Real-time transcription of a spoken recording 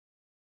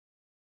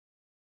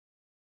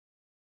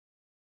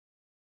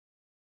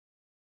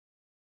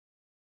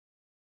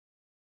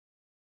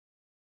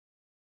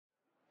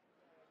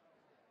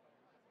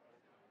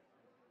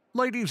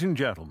Ladies and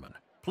gentlemen,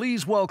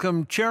 please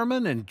welcome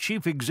Chairman and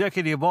Chief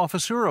Executive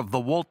Officer of the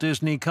Walt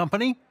Disney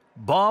Company,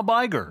 Bob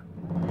Iger.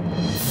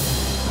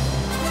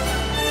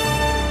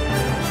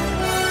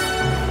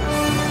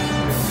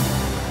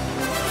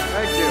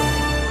 Thank you.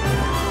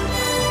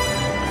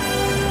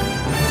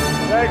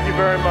 Thank you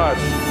very much.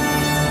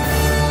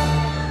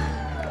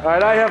 All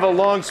right, I have a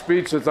long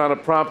speech that's on a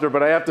prompter,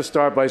 but I have to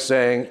start by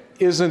saying,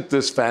 isn't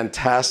this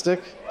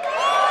fantastic?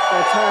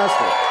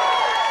 Fantastic.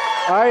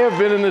 I have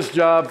been in this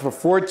job for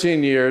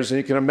 14 years, and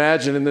you can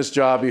imagine in this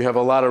job you have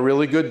a lot of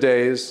really good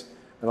days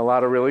and a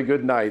lot of really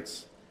good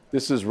nights.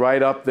 This is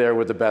right up there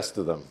with the best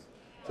of them.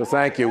 So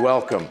thank you,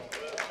 welcome.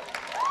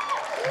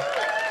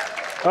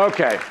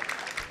 Okay.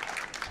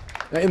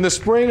 In the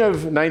spring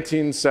of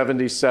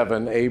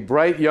 1977, a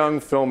bright young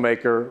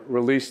filmmaker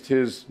released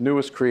his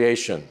newest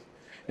creation,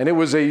 and it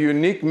was a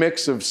unique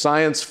mix of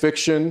science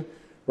fiction,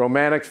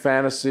 romantic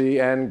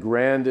fantasy, and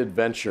grand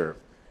adventure.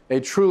 A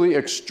truly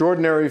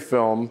extraordinary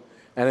film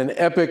and an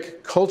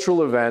epic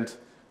cultural event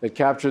that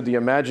captured the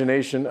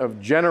imagination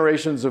of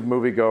generations of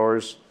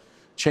moviegoers,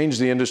 changed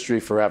the industry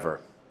forever.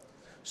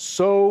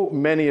 So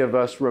many of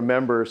us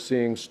remember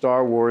seeing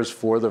Star Wars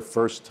for the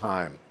first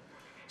time.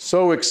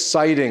 So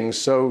exciting,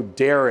 so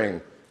daring,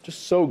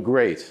 just so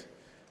great.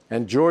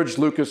 And George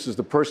Lucas is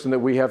the person that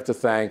we have to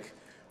thank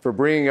for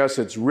bringing us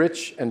its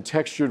rich and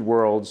textured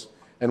worlds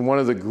and one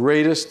of the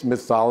greatest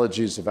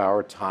mythologies of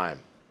our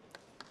time.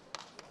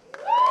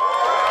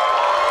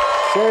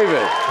 Save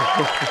it.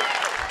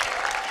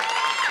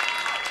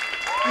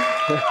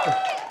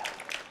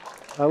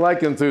 I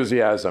like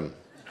enthusiasm.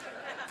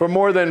 For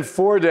more than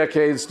 4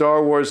 decades,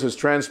 Star Wars has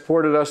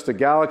transported us to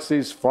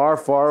galaxies far,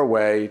 far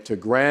away, to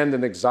grand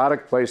and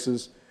exotic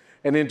places,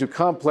 and into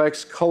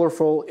complex,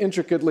 colorful,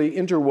 intricately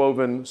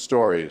interwoven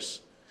stories.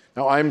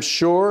 Now, I'm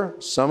sure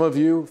some of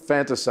you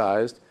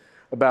fantasized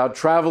about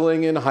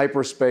traveling in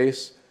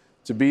hyperspace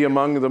to be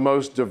among the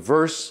most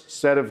diverse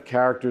set of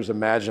characters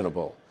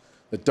imaginable.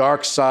 The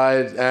dark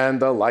side and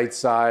the light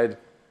side,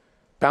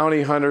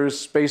 bounty hunters,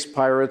 space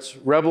pirates,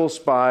 rebel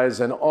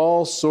spies, and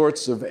all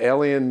sorts of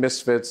alien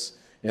misfits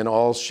in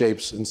all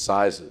shapes and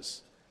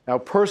sizes. Now,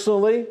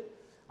 personally,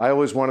 I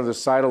always wanted to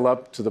sidle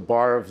up to the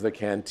bar of the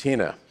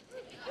cantina.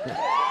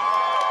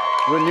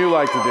 Wouldn't you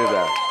like to do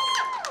that?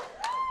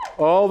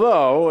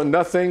 Although,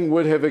 nothing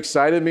would have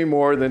excited me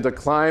more than to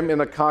climb in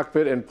the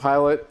cockpit and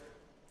pilot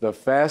the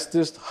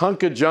fastest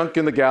hunk of junk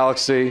in the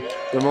galaxy,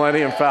 the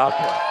Millennium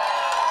Falcon.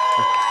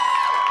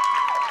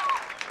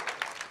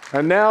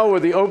 And now,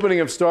 with the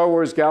opening of Star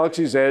Wars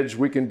Galaxy's Edge,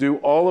 we can do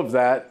all of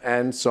that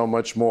and so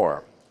much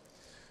more.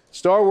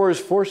 Star Wars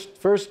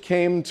first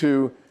came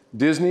to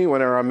Disney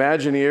when our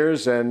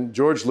Imagineers and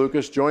George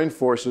Lucas joined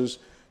forces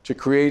to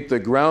create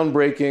the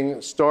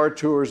groundbreaking Star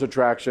Tours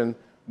attraction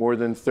more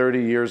than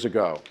 30 years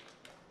ago.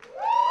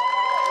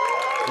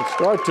 And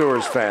Star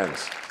Tours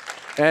fans.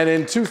 And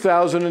in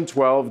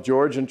 2012,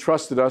 George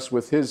entrusted us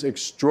with his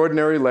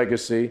extraordinary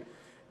legacy,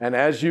 and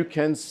as you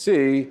can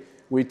see,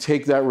 we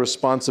take that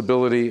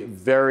responsibility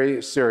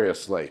very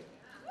seriously.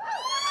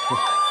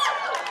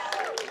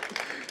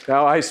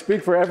 Now, I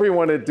speak for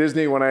everyone at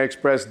Disney when I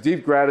express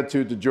deep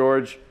gratitude to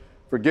George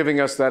for giving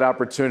us that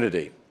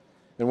opportunity.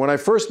 And when I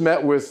first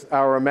met with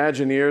our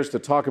Imagineers to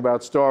talk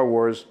about Star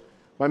Wars,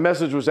 my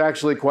message was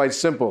actually quite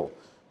simple.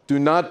 Do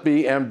not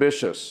be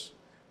ambitious.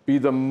 Be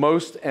the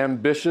most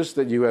ambitious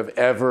that you have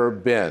ever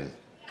been.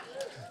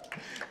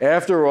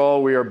 After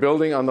all, we are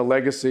building on the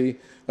legacy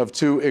of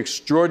 2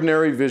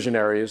 extraordinary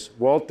visionaries,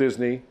 Walt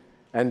Disney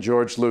and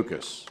George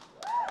Lucas.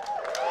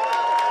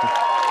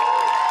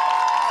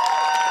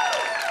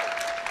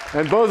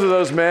 And both of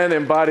those men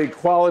embodied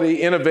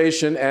quality,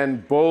 innovation,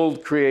 and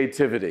bold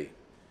creativity.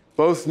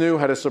 Both knew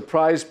how to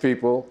surprise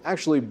people.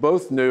 Actually,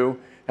 both knew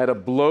how to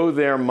blow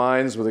their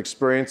minds with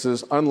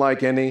experiences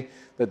unlike any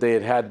that they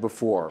had had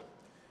before.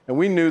 And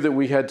we knew that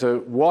we had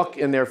to walk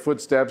in their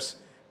footsteps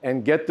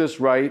and get this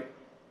right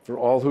for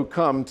all who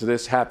come to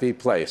this happy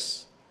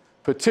place,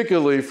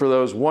 particularly for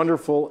those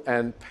wonderful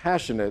and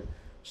passionate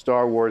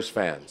Star Wars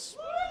fans.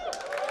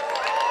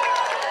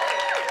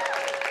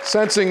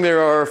 Sensing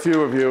there are a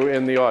few of you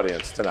in the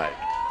audience tonight.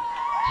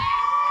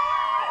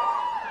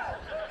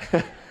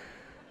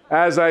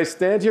 As I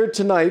stand here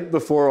tonight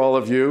before all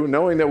of you,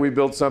 knowing that we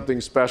built something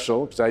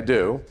special, because I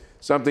do,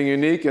 something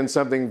unique and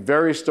something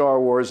very Star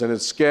Wars in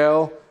its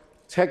scale,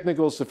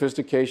 technical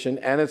sophistication,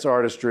 and its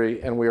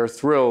artistry, and we are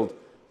thrilled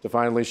to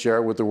finally share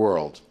it with the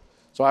world.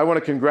 So I want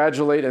to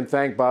congratulate and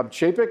thank Bob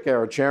Chapek,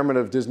 our chairman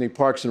of Disney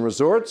Parks and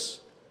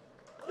Resorts,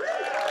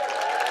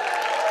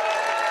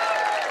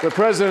 the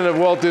president of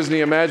Walt Disney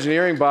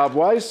Imagineering, Bob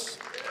Weiss,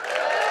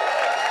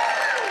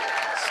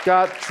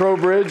 Scott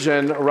Trowbridge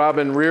and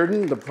Robin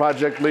Reardon, the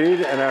project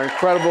lead, and our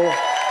incredible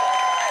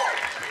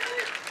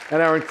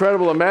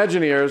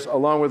Imagineers,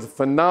 along with a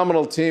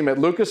phenomenal team at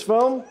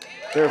Lucasfilm,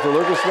 here for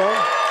Lucasfilm,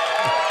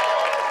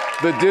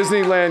 the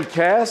Disneyland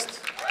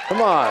cast,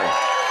 come on,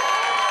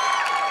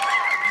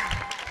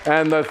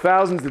 and the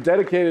thousands of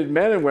dedicated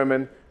men and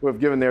women who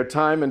have given their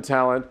time and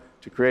talent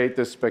to create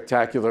this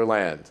spectacular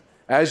land.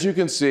 As you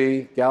can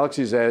see,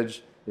 Galaxy's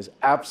Edge is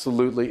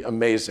absolutely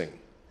amazing.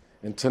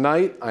 And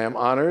tonight, I am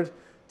honored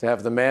to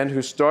have the man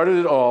who started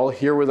it all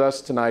here with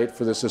us tonight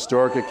for this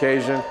historic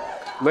occasion.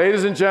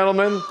 Ladies and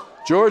gentlemen,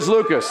 George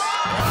Lucas.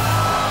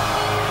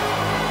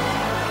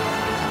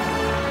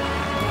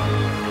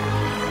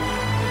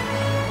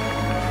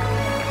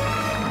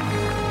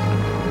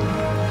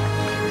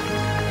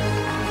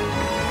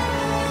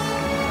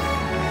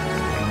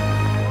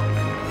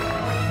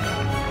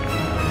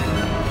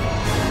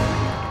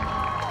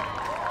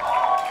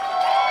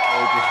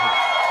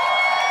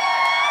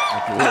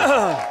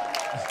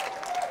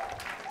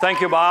 Thank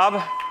you,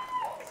 Bob.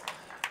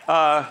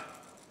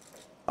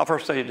 I'll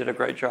first say you did a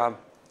great job.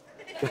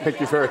 Thank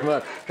you very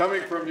much.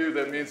 Coming from you,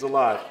 that means a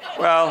lot.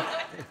 Well,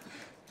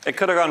 it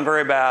could have gone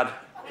very bad.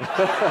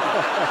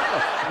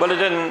 But it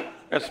didn't.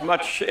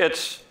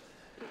 It's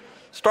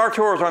Star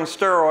Tours on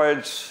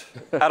steroids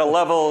at a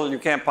level you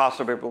can't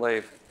possibly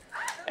believe.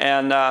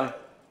 And I'd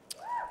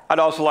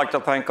also like to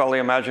thank all the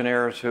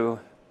Imagineers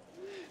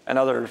and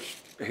others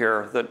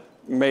here that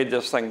made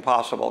this thing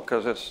possible,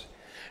 because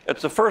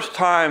it's the first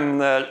time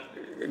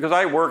because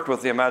I worked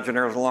with the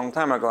Imagineers a long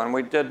time ago, and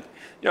we did,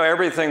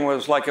 everything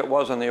was like it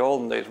was in the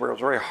olden days, where it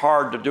was very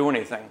hard to do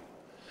anything.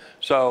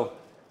 So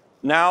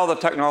now the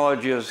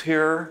technology is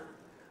here.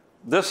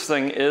 This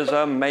thing is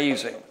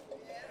amazing.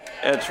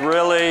 It's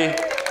really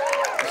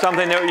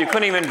something that you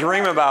couldn't even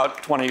dream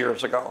about 20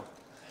 years ago.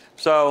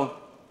 So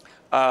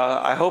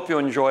I hope you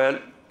enjoy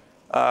it.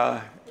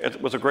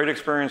 It was a great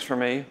experience for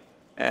me,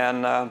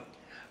 and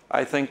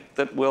I think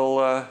that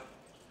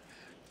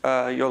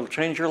you'll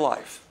change your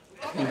life.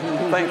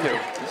 Thank you.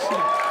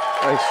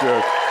 Thanks,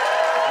 George.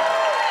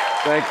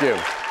 Thank you.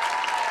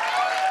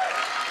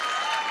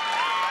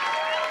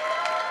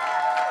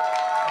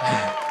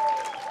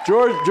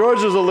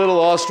 George is a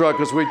little awestruck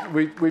because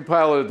we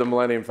piloted the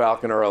Millennium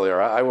Falcon earlier.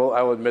 I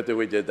will admit that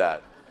we did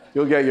that.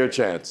 You'll get your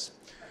chance.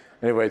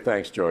 Anyway,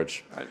 thanks,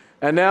 George. Right.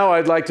 And now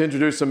I'd like to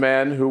introduce a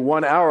man who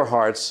won our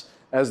hearts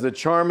as the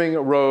charming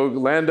rogue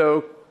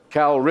Lando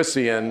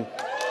Calrissian,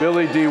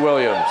 Billy D.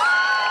 Williams.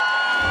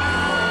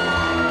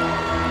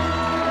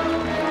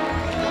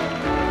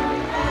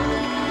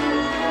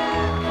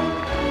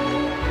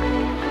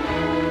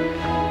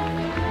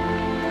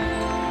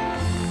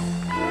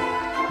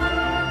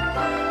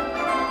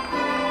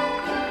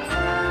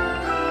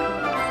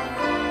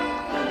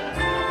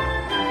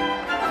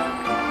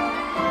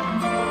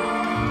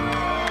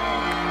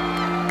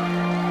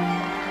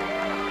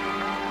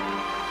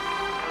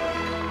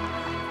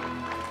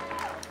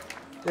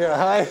 Yeah,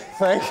 hi,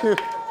 thank you. It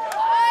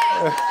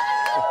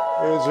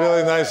was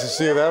really nice to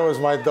see you. That was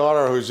my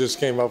daughter who just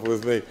came up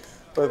with me.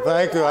 But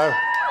thank you.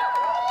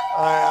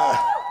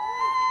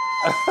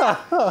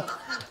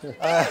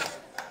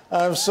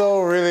 I'm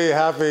so really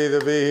happy to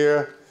be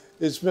here.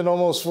 It's been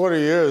almost 40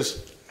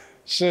 years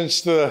since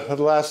the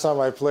last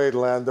time I played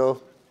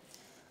Lando.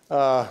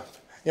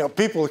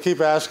 People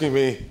keep asking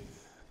me,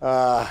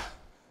 how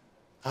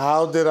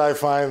did I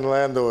find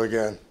Lando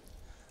again?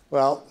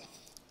 Well,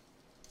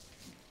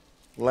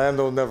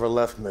 Lando never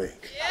left me.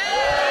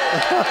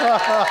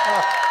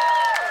 Yeah!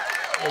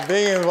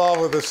 Being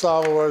involved with the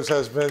Star Wars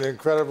has been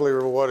incredibly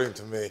rewarding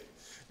to me.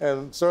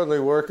 And certainly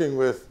working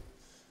with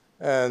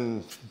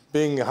and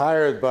being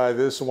hired by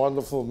this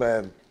wonderful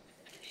man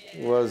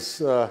was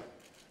a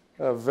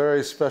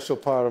very special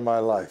part of my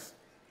life.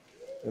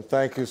 And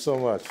thank you so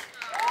much.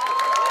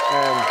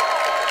 And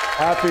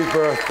happy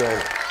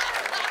birthday.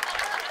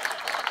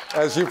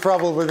 As you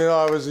probably know,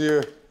 I was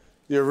the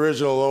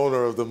original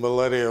owner of the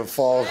Millennium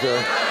Falcon.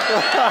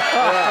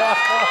 Yeah.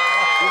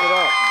 Give it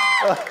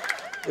up.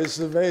 It's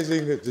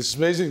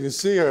amazing to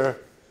see her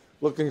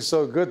looking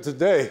so good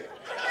today.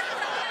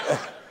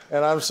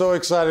 And I'm so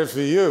excited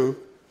for you.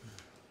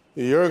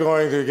 You're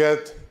going to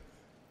get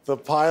the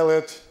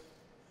pilot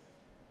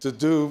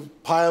to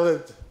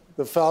pilot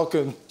the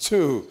Falcon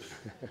 2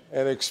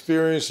 and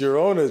experience your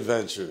own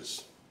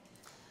adventures.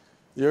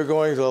 You're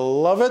going to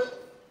love it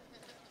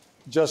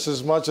just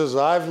as much as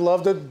I've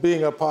loved it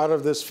being a part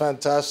of this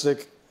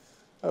fantastic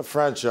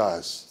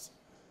franchise.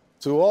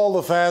 To all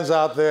the fans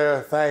out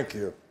there, thank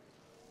you.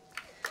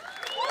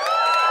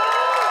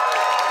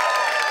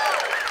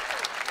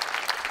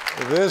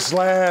 This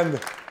land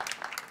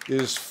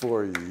is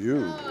for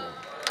you.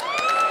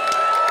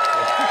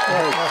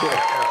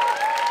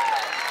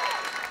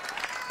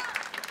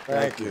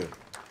 Thank you.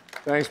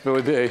 Thanks,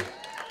 Billy D.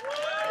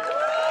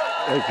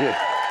 Thank you.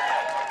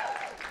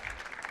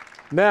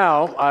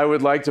 Now, I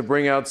would like to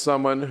bring out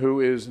someone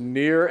who is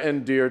near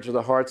and dear to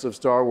the hearts of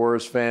Star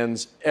Wars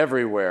fans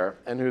everywhere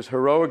and whose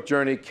heroic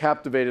journey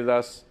captivated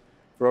us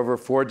for over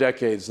 4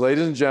 decades.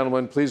 Ladies and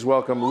gentlemen, please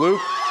welcome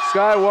Luke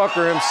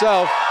Skywalker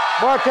himself,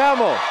 Mark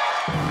Hamill.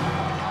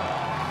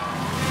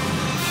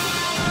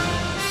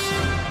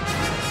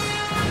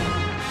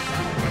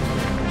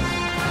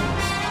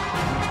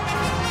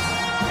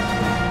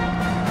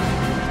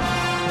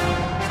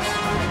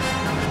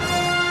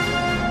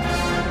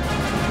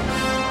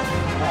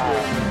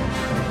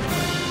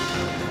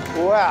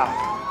 Wow.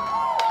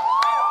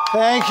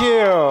 Thank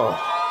you.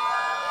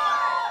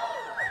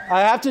 I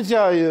have to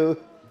tell you,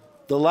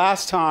 the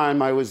last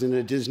time I was in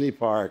a Disney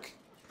park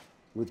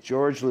with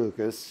George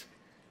Lucas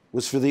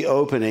was for the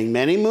opening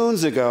many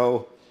moons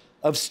ago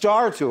of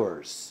Star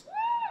Tours.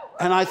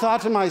 And I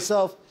thought to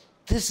myself,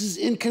 this is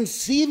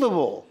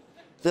inconceivable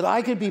that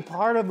I could be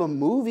part of a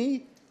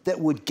movie that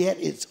would get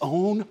its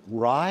own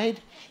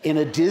ride in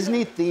a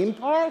Disney theme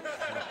park.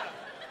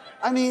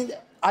 I mean,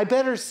 I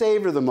better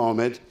savor the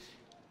moment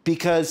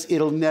because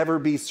it'll never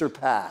be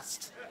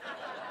surpassed.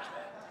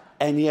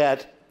 And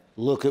yet,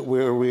 look at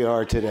where we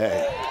are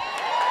today.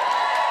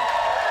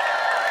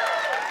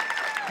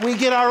 We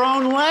get our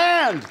own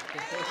land.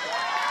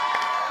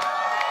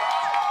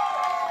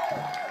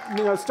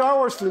 You know, Star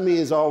Wars for me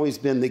has always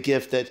been the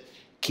gift that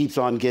keeps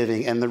on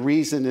giving, and the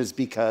reason is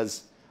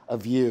because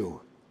of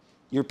you.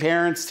 Your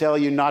parents tell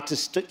you not to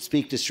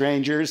speak to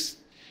strangers,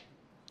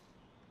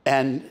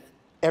 and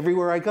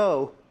everywhere I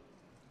go,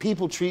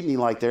 people treat me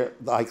like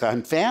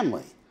I'm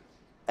family.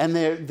 And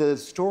the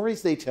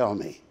stories they tell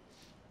me,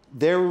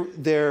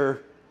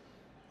 they're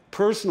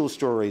personal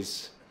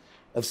stories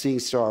of seeing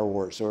Star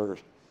Wars or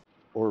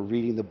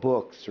reading the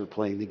books or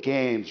playing the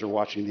games or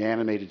watching the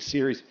animated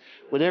series,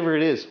 whatever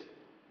it is.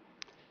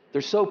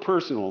 They're so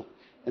personal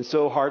and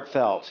so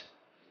heartfelt.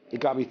 It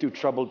got me through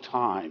troubled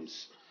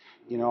times.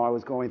 You know, I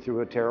was going through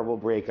a terrible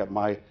breakup.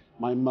 My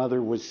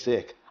mother was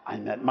sick. I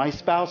met my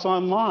spouse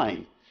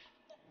online.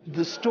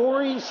 The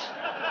stories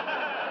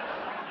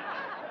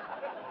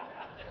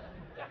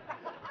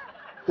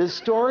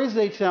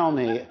they tell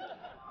me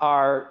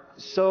are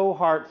so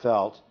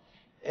heartfelt,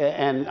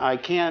 and I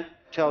can't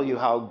tell you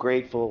how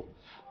grateful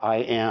I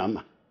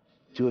am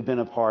to have been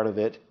a part of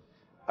it,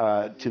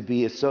 to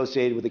be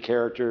associated with a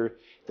character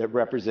that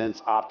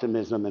represents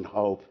optimism and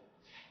hope.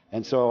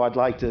 And so I'd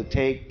like to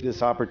take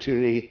this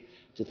opportunity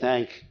to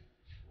thank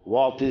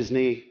Walt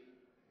Disney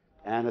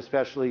and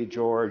especially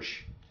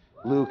George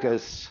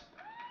Lucas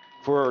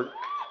for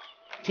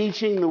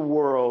teaching the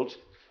world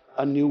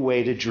a new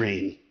way to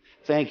dream.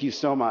 Thank you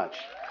so much.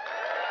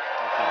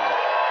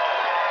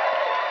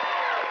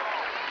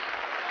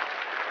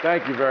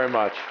 Thank you very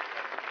much.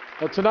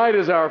 Now, tonight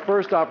is our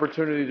first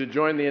opportunity to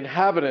join the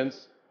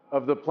inhabitants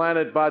of the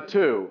planet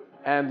Batuu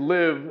and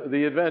live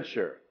the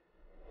adventure.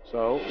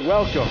 So,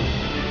 welcome.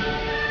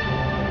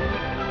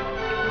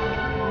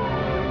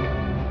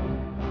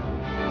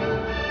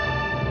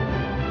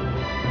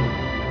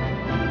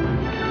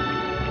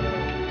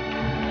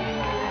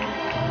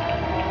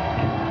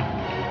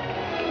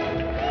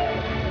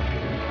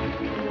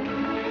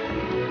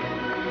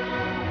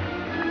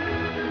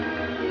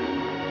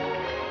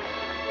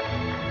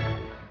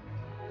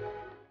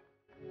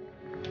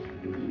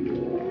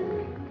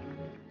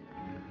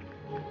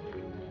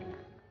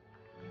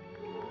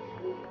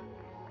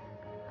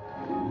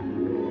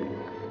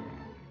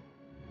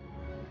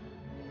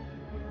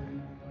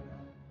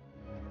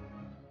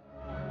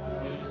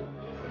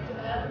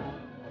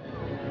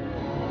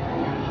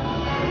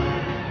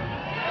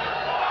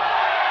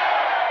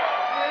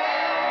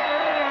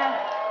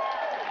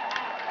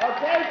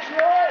 Okay,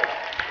 Troy.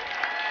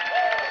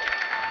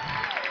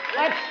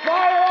 Let's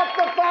fire up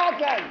the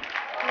Falcon.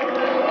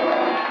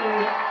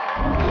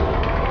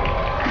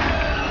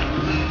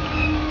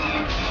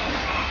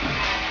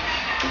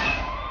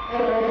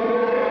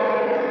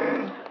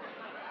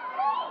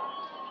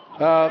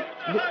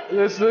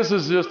 This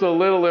is just a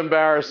little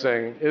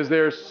embarrassing. Is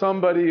there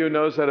somebody who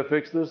knows how to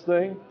fix this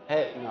thing?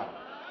 Hey, no.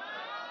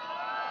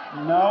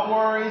 No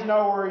worries,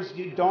 no worries.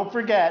 You don't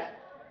forget,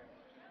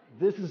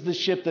 this is the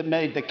ship that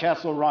made the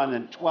Kessel Run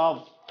in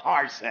 12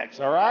 parsecs,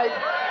 all right?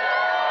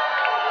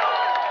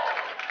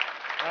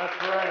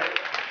 That's right.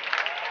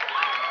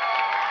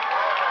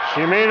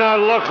 She may not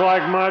look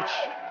like much,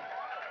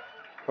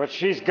 but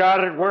she's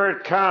got it where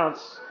it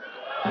counts.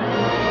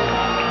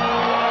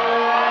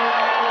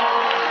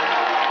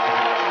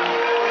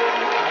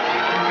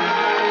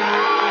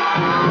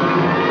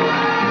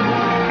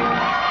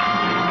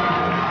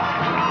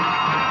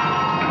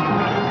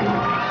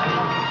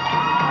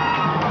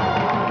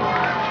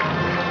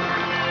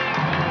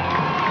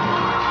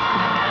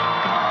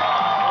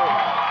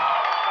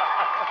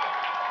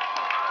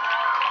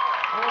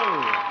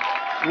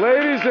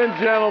 Ladies and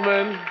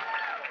gentlemen,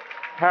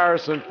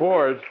 Harrison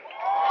Ford.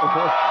 All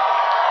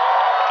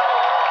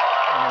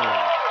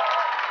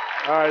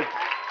right.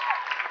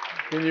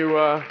 Can you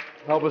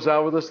help us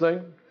out with this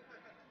thing?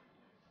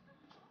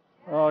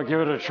 I'll give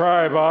it a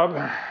try, Bob.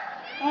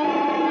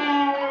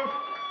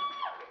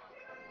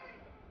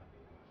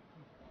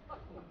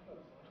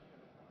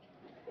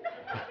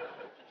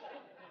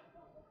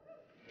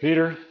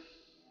 Peter?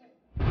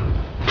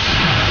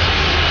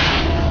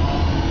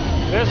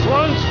 This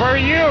one's for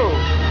you!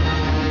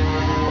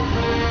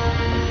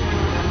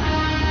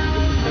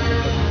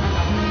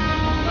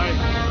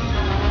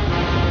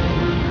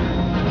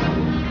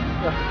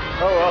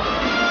 Oh, well.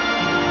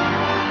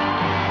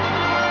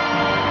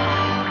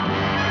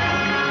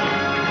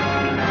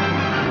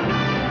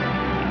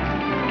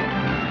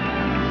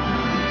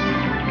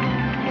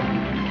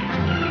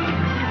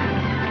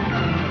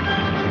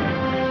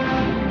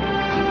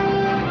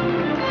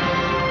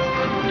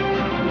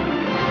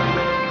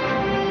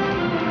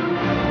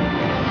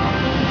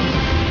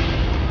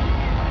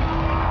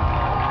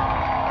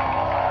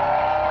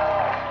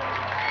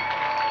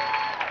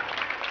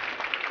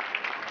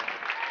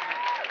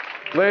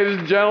 Ladies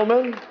and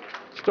gentlemen,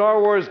 Star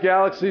Wars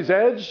Galaxy's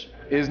Edge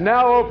is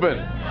now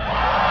open.